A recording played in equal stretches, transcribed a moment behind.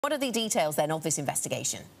What are the details then of this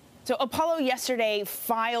investigation? So Apollo yesterday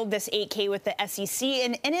filed this 8K with the SEC,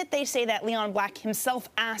 and in it they say that Leon Black himself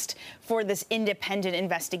asked for this independent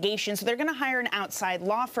investigation. So they're going to hire an outside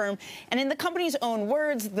law firm, and in the company's own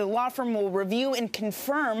words, the law firm will review and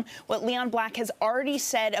confirm what Leon Black has already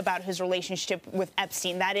said about his relationship with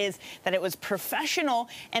Epstein. That is, that it was professional,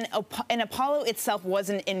 and Apollo itself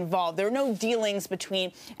wasn't involved. There were no dealings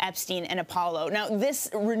between Epstein and Apollo. Now, this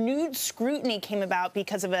renewed scrutiny came about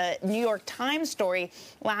because of a New York Times story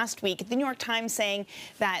last week. The New York Times saying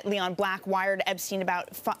that Leon Black wired Epstein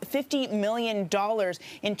about $50 million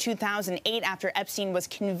in 2008 after Epstein was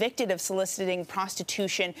convicted of soliciting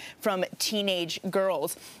prostitution from teenage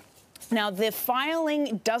girls. Now, the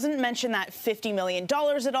filing doesn't mention that $50 million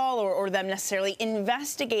at all or them necessarily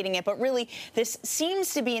investigating it, but really this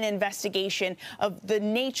seems to be an investigation of the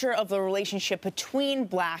nature of the relationship between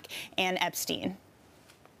Black and Epstein.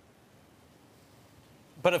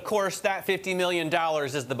 But, of course, that $50 million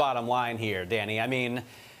is the bottom line here, Dani. I mean,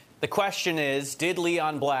 the question is, did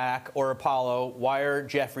Leon Black or Apollo wire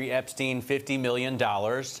Jeffrey Epstein $50 million?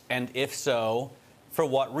 And if so, for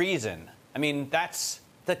what reason? I mean, that's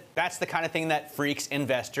the kind of thing that freaks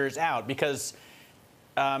investors out, because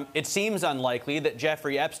it seems unlikely that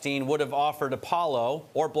Jeffrey Epstein would have offered Apollo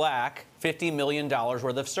or Black $50 million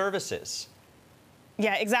worth of services.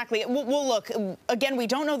 Yeah, exactly. Well, look, again, we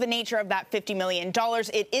don't know the nature of that $50 million.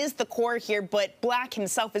 It is the core here, but Black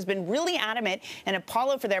himself has been really adamant, and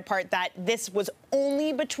Apollo, for their part, that this was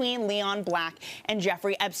only between Leon Black and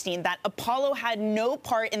Jeffrey Epstein, that Apollo had no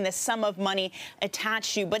part in the sum of money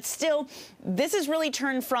attached to. But still, this has really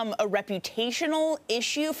turned from a reputational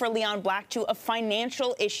issue for Leon Black to a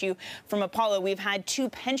financial issue from Apollo. We've had two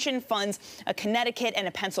pension funds, a Connecticut and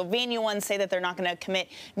a Pennsylvania one, say that they're not going to commit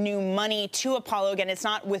new money to Apollo. Again, it's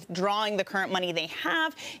not withdrawing the current money they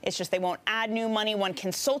have. It's just they won't add new money. One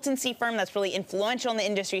consultancy firm that's really influential in the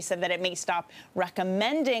industry said that it may stop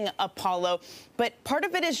recommending Apollo. But part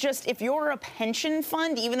of it is just, if you're a pension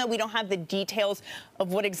fund, even though we don't have the details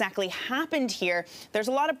of what exactly happened here, there's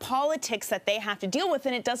a lot of politics that they have to deal with,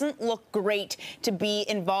 and it doesn't look great to be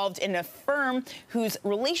involved in a firm whose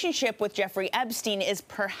relationship with Jeffrey Epstein is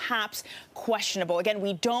perhaps questionable. Again,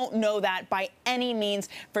 we don't know that by any means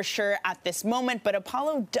for sure at this moment, but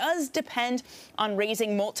Apollo does depend on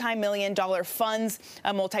raising multi-billion-dollar funds,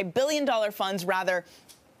 rather,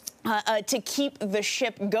 to keep the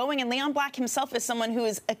ship going. And Leon Black himself is someone who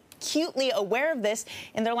is acutely aware of this.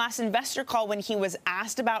 In their last investor call, when he was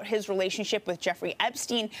asked about his relationship with Jeffrey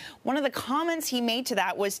Epstein, one of the comments he made to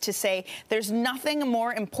that was to say, there's nothing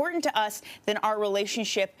more important to us than our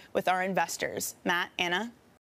relationship with our investors. Matt, Anna?